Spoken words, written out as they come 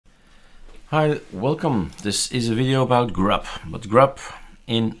Hi, welcome. This is a video about grub, but grub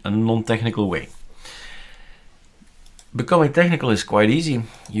in a non-technical way. Becoming technical is quite easy.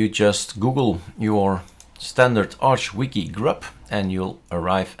 You just Google your standard Arch wiki grub and you'll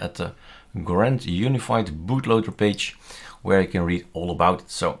arrive at the Grand Unified Bootloader page where you can read all about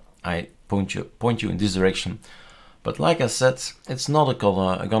it. So I point you in this direction. But like I said, it's not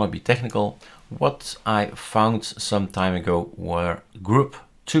gonna be technical. What I found some time ago were grub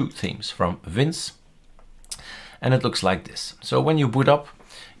 2 themes from Vince, and it looks like this. So when you boot up,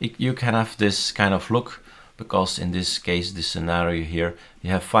 you can have this kind of look, because in this case, this scenario here,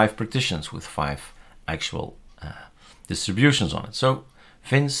 you have 5 partitions with 5 actual distributions on it. So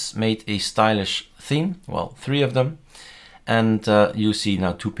Vince made a stylish theme, well, 3 of them, and you see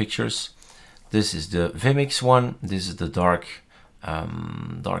now 2 pictures. This is the Vimix one, this is the dark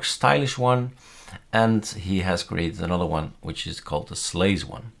stylish one, and he has created another one which is called the Slays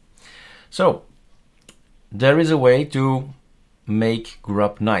one. So there is a way to make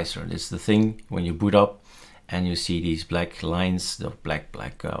grub nicer. It's the thing when you boot up and you see these black lines, the black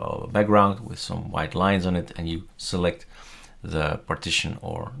background with some white lines on it, and you select the partition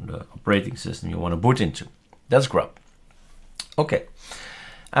or the operating system you want to boot into. That's grub. Okay.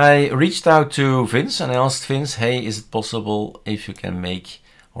 I reached out to Vince and I asked Vince, hey, is it possible if you can make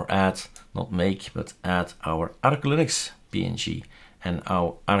or add, not make, but add our ArcoLinux PNG and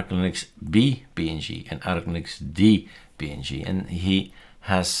our ArcoLinux B PNG and ArcoLinux D PNG. And he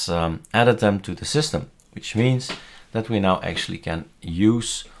has added them to the system, which means that we now actually can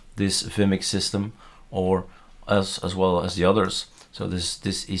use this Vimix system or as well as the others. So this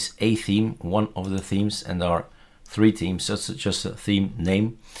is a theme, one of the themes, and there are 3 themes, so it's just a theme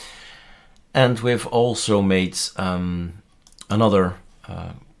name. And we've also made another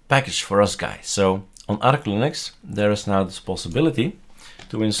package for us guys. So on ArcoLinux, there is now this possibility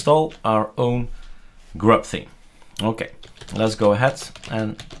to install our own grub theme. Okay, let's go ahead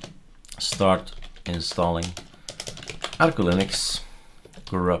and start installing ArcoLinux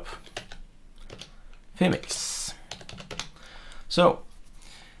grub Vimix. So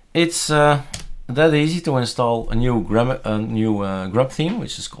it's that easy to install a new grub theme,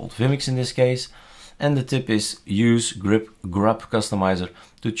 which is called Vimix in this case. And the tip is use grub customizer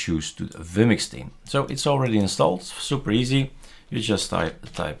to choose to the Vimix theme. So it's already installed, super easy. You just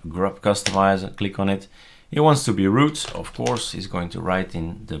type grub customizer, click on it. He wants to be root, of course. He's going to write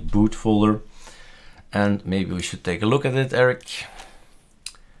in the boot folder. And maybe we should take a look at it, Eric.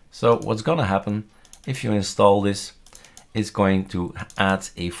 So what's gonna happen if you install this? It's going to add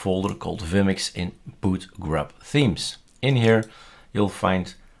a folder called Vimix in boot grub themes. In here, you'll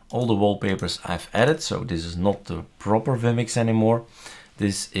find all the wallpapers I've added. So this is not the proper Vimix anymore.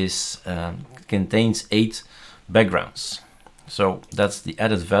 This is contains 8 backgrounds. So that's the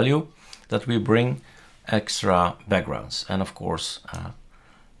added value that we bring, extra backgrounds. And of course,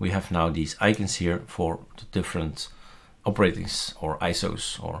 we have now these icons here for the different operatings or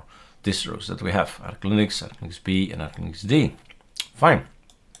ISOs or distros that we have, ArcoLinux, ArcoLinux B and ArcoLinux D. Fine.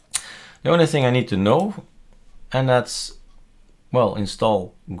 The only thing I need to know, and that's, well,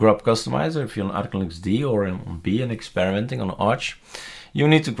 install grub customizer if you're on ArcoLinux D or on B and experimenting on Arch. You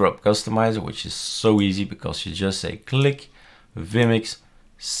need to grub customizer, which is so easy because you just say click Vimix,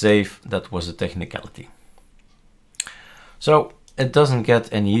 save. That was a technicality. So it doesn't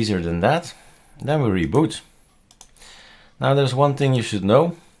get any easier than that. Then we reboot. Now there's one thing you should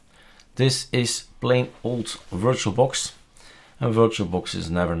know. This is plain old VirtualBox, and VirtualBox is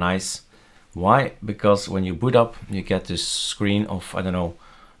never nice. Why? Because when you boot up, you get this screen of, I don't know,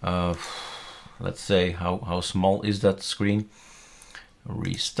 let's say, how small is that screen?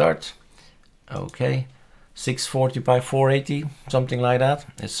 Restart. Okay, 640 by 480, something like that.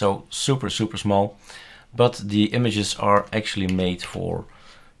 It's so super small, but the images are actually made for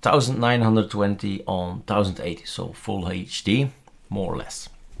 1920 on 1080, so full HD, more or less,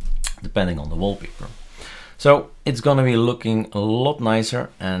 depending on the wallpaper. So it's gonna be looking a lot nicer,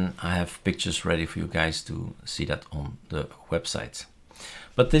 and I have pictures ready for you guys to see that on the website.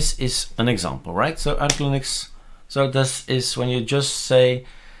 But this is an example, right? So ArcoLinux, so this is when you just say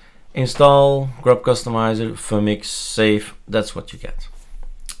install grub customizer, Vimix, save, that's what you get.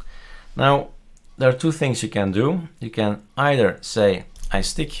 Now, there are 2 things you can do. You can either say, I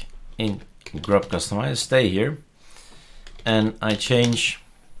stick in grub customizer, stay here, and I change,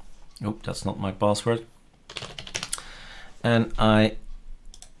 oh, that's not my password. And I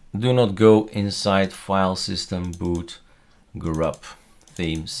do not go inside file system boot grub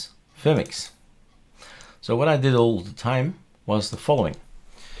themes Vimix. So what I did all the time was the following.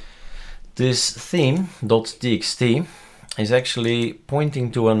 This theme.txt is actually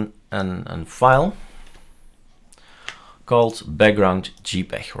pointing to an file called background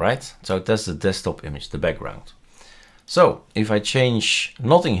JPEG, right? So that's the desktop image, the background. So if I change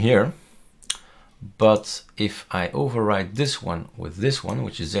nothing here, but if I overwrite this one with this one,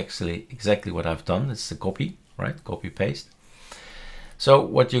 which is actually exactly what I've done, it's the copy, right? Copy paste. So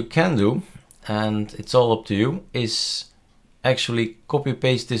what you can do, and it's all up to you, is actually copy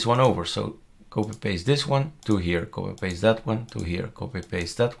paste this one over. So copy paste this one to here, copy paste that one to here, copy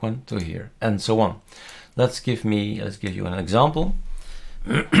paste that one to here, let's give you an example.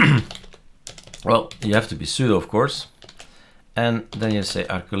 Well, you have to be sudo, of course, and then you say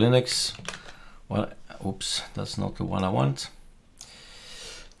ArcoLinux. Well, oops, that's not the one I want.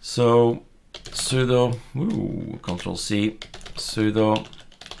 So sudo Control C, sudo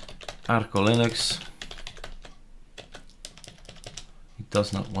ArcoLinux. It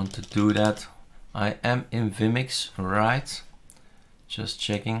does not want to do that. I am in Vimix, right? Just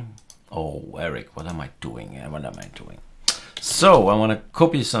checking. Oh, Eric, what am I doing? So I want to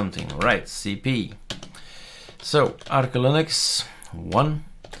copy something, right? CP. So ArcoLinux 1.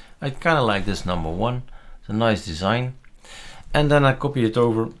 I kind of like this number 1. It's a nice design. And then I copy it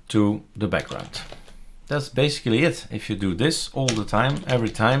over to the background. That's basically it. If you do this all the time, every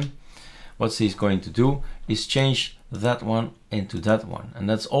time, what he's going to do is change that one into that one, and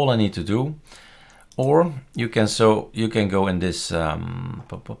that's all I need to do. Or you can go in this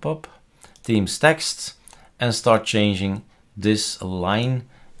Themes text and start changing this line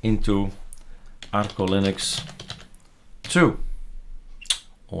into ArcoLinux 2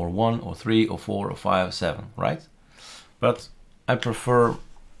 or 1 or 3 or 4 or 5 or 7, right? But I prefer,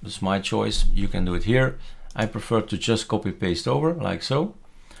 this is my choice, you can do it here. I prefer to just copy paste over like so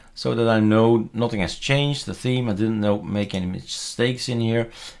that I know nothing has changed, the theme, I didn't make any mistakes in here.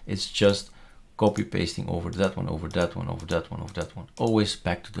 It's just copy pasting over that one, over that one, over that one, over that one, always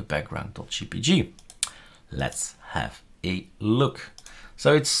back to the background.jpg. Let's have a look.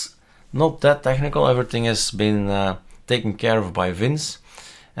 So it's not that technical, everything has been taken care of by Vince,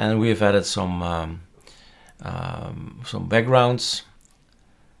 and we have added some backgrounds,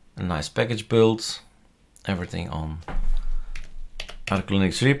 a nice package build, everything on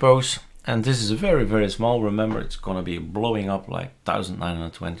ArcoLinux repos. And this is very, very small. Remember, it's gonna be blowing up like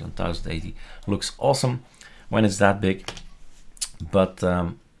 1920 on 1080. Looks awesome when it's that big. But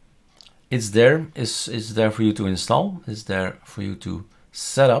it's there. It's there for you to install. It's there for you to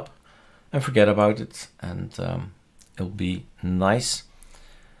set up and forget about it. And it'll be nice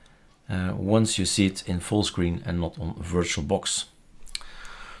once you see it in full screen and not on VirtualBox.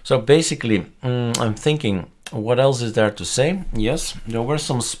 So basically, I'm thinking, what else is there to say? Yes, there were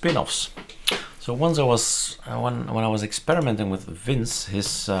some spin-offs. So once I was when I was experimenting with Vince,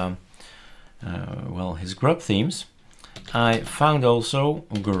 his grub themes, I found also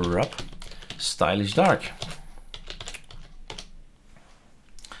grub stylish dark.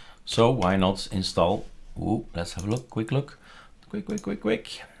 So why not install? Let's have a look. Quick look.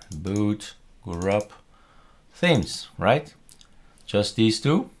 Quick. Boot grub themes. Right? Just these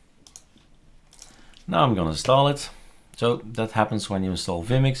two. Now I'm gonna install it. So that happens when you install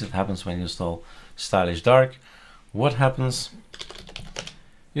Vimix, it happens when you install Stylish Dark. What happens?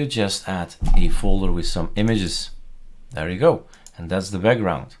 You just add a folder with some images. There you go. And that's the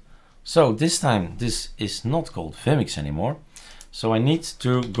background. So this time this is not called Vimix anymore. So I need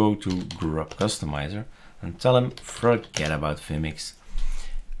to go to Grub Customizer and tell him forget about Vimix.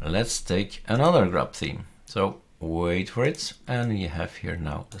 Let's take another grub theme. So wait for it, and you have here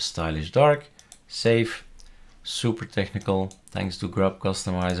now the Stylish Dark. Save, super technical, thanks to Grub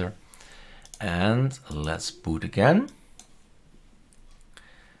Customizer. And let's boot again.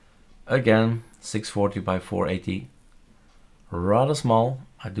 Again, 640 by 480, rather small.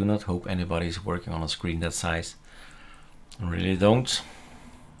 I do not hope anybody is working on a screen that size. I really don't,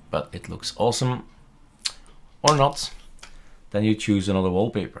 but it looks awesome. Or not, then you choose another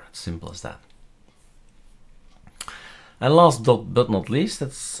wallpaper, it's simple as that. And last but not least,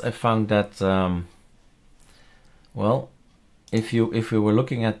 I found that, well, if we were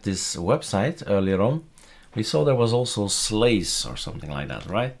looking at this website earlier on, we saw there was also sleighs or something like that,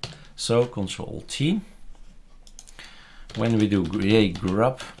 right? So Control T. When we do create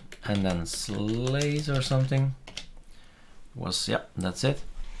grub and then sleighs or something, that's it.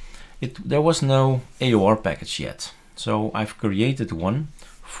 There was no AUR package yet, so I've created one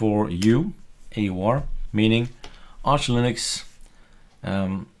for you, AUR, meaning Arch Linux,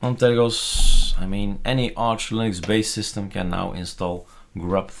 Antergos, I mean any Arch Linux based system can now install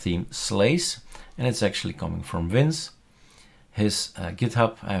grub theme sleighs, and it's actually coming from Vince. His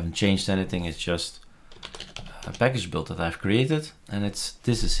GitHub, I haven't changed anything, it's just package build that I've created, and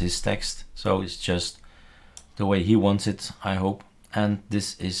this is his text, so it's just the way he wants it, I hope. And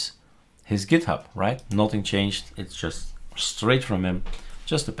this is his GitHub, right? Nothing changed, it's just straight from him,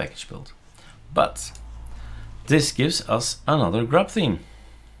 just a package build. But this gives us another grub theme.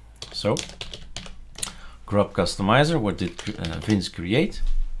 So grub customizer, what did Vince create?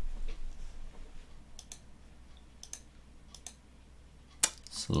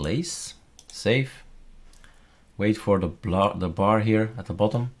 Lace, save, wait for the bar here at the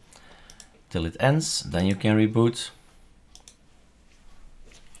bottom till it ends, then you can reboot.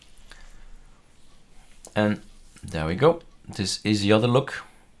 And there we go. This is the other look,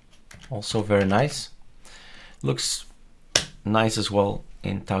 also very nice. Looks nice as well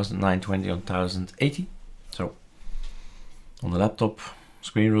in 1920 on 1080. So on the laptop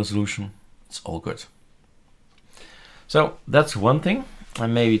screen resolution, it's all good. So that's one thing.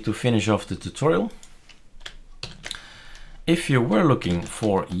 And maybe to finish off the tutorial, if you were looking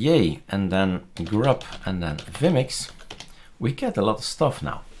for Yay and then grub and then Vimix, we get a lot of stuff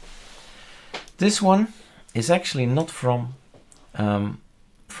now. This one is actually not from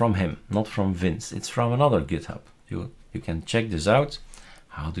him, not from Vince. It's from another GitHub. You can check this out.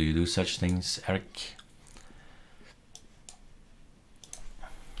 How do you do such things, Eric?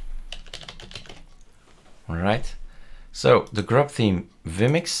 All right. So the grub theme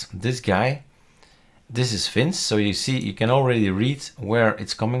Vimix, this guy, this is Vince. So you see, you can already read where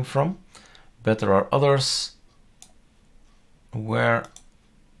it's coming from, but there are others where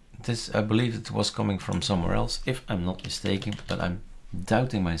this, I believe it was coming from somewhere else, if I'm not mistaken, but I'm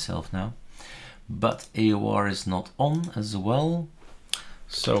doubting myself now. But AOR is not on as well.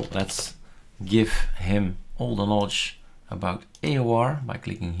 So let's give him all the knowledge about AOR by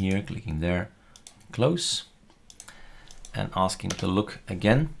clicking here, clicking there, close, and ask him to look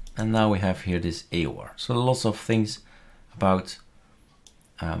again. And now we have here this AOR. So lots of things about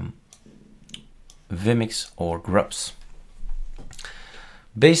Vimix or grubs.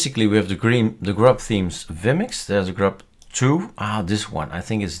 Basically we have the grub themes Vimix. There's a grub 2. This one, I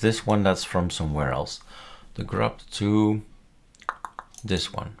think it's this one that's from somewhere else. The grub 2,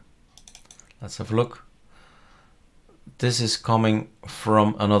 this one. Let's have a look. This is coming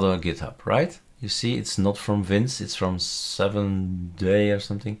from another GitHub, right? You see, it's not from Vince, it's from 7 Day or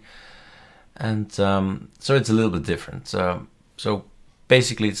something. And so it's a little bit different. So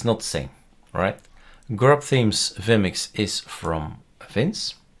basically it's not the same, right? Grub themes Vimix is from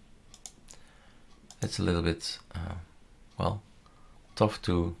Vince. It's a little bit, well, tough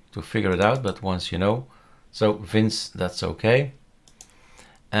to figure it out, but once you know. So Vince, that's okay.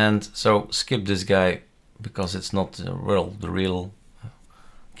 And so skip this guy because it's not the real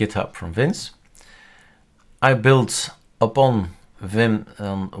GitHub from Vince. I built upon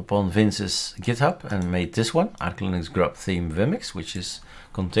Vince's GitHub and made this one, ArcoLinux grub theme Vimix, which is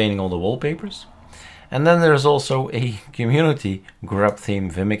containing all the wallpapers. And then there's also a community grub theme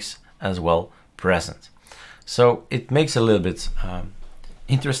Vimix as well present. So it makes it a little bit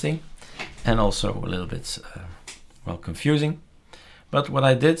interesting and also a little bit well, confusing. But what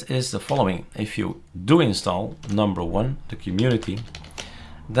I did is the following. If you do install number 1, the community,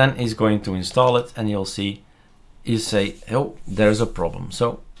 then it's going to install it and you'll see, you say, oh, there's a problem.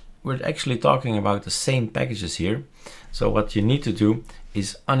 So we're actually talking about the same packages here. So what you need to do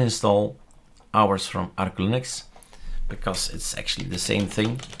is uninstall ours from ArcoLinux, because it's actually the same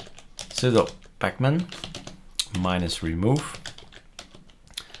thing. Sudo pacman -remove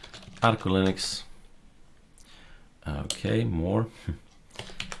ArcoLinux. Okay, more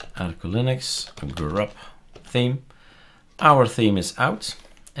ArcoLinux grub theme. Our theme is out,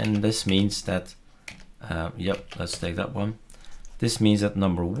 and this means that yep, let's take that one. This means that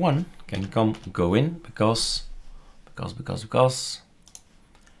number 1 can go in because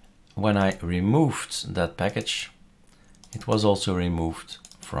when I removed that package, it was also removed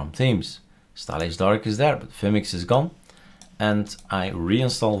from themes. Style Dark is there, but Vimix is gone, and I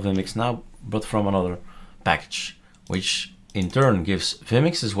reinstall Vimix now, but from another package, which in turn gives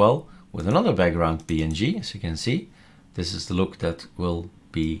Vimix as well with another background PNG. As you can see, this is the look that will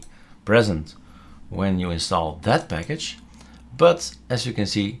be present when you install that package. But as you can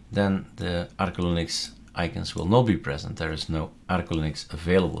see, then the ArcoLinux icons will not be present. There is no ArcoLinux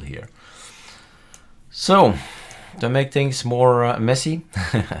available here. So to make things more messy,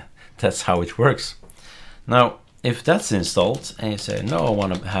 that's how it works. Now, if that's installed and you say, no, I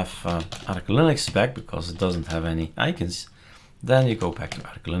want to have ArcoLinux back because it doesn't have any icons, then you go back to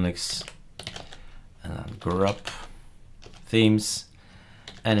ArcoLinux and then grub themes.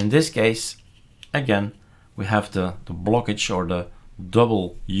 And in this case, again, we have the blockage or the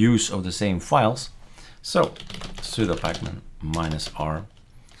double use of the same files. So sudo pacman -r,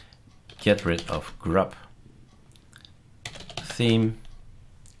 get rid of grub theme,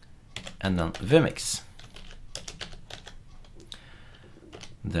 and then Vimix.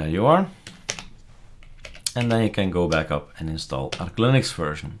 There you are. And then you can go back up and install ArcoLinux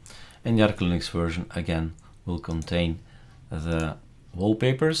version. And the ArcoLinux version again will contain the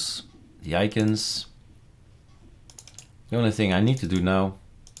wallpapers, the icons. The only thing I need to do now,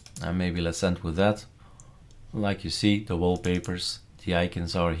 and maybe let's end with that. Like you see, the wallpapers, the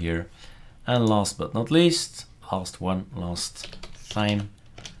icons are here. And last but not least, last time,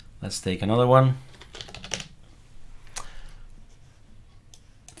 let's take another one.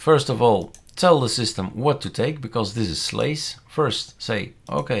 First of all, tell the system what to take, because this is Slace. First say,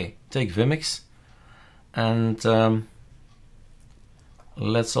 okay, take Vimix. And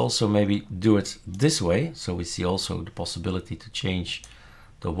let's also maybe do it this way, so we see also the possibility to change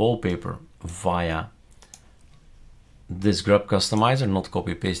the wallpaper via this grub customizer, not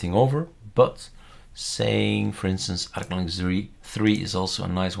copy pasting over, but saying, for instance, ArcoLinux 3 is also a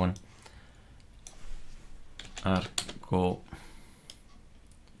nice one.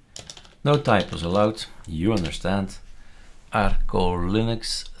 No typos allowed, you understand.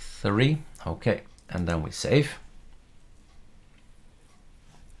 ArcoLinux 3, okay, and then we save.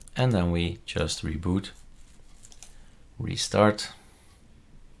 And then we just reboot, restart.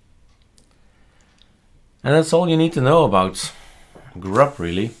 And that's all you need to know about grub,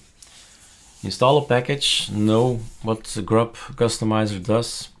 really. Install a package, know what the grub customizer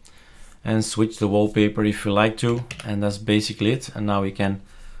does, and switch the wallpaper if you like to, and that's basically it. And now we can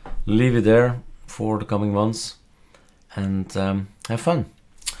leave it there for the coming months and have fun.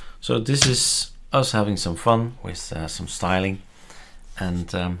 So this is us having some fun with some styling,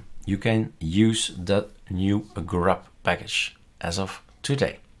 and you can use that new grub package as of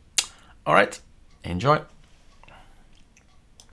today. All right, enjoy.